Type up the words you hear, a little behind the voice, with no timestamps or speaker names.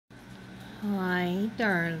Hi,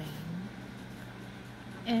 darling.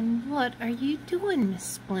 And what are you doing,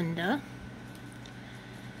 Miss Splenda?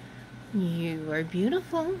 You are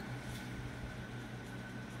beautiful.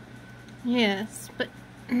 Yes, but,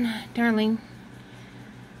 darling,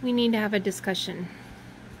 we need to have a discussion.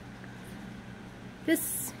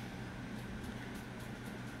 This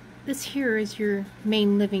here is your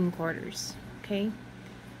main living quarters, okay?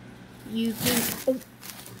 You can, oh,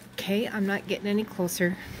 okay, I'm not getting any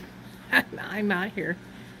closer. I'm out here.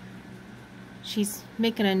 She's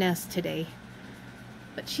making a nest today,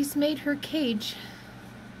 but she's made her cage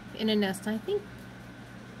in a nest. I think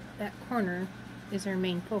that corner is her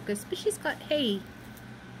main focus, but she's got hay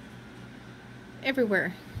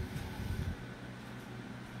everywhere.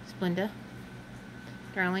 Splenda,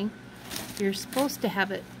 darling, you're supposed to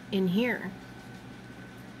have it in here.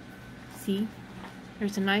 See,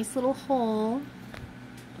 there's a nice little hole.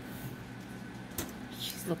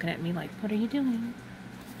 She's looking at me like, what are you doing?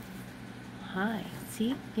 Hi,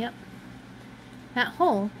 see? Yep. That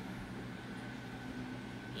hole,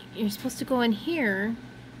 you're supposed to go in here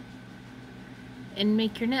and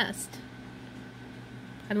make your nest.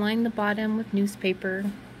 I line the bottom with newspaper.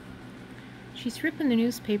 She's ripping the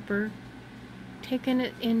newspaper, taking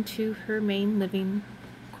it into her main living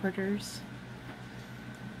quarters,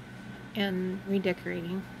 and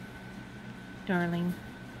redecorating. Darling.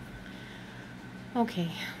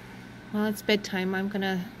 Okay, well, it's bedtime. I'm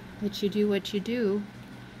gonna let you do what you do.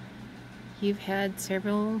 You've had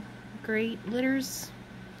several great litters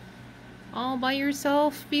all by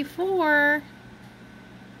yourself before.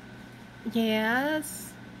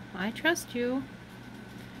 Yes, I trust you.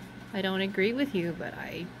 I don't agree with you, but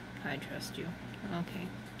I trust you. Okay,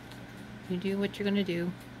 you do what you're gonna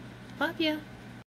do. Love ya.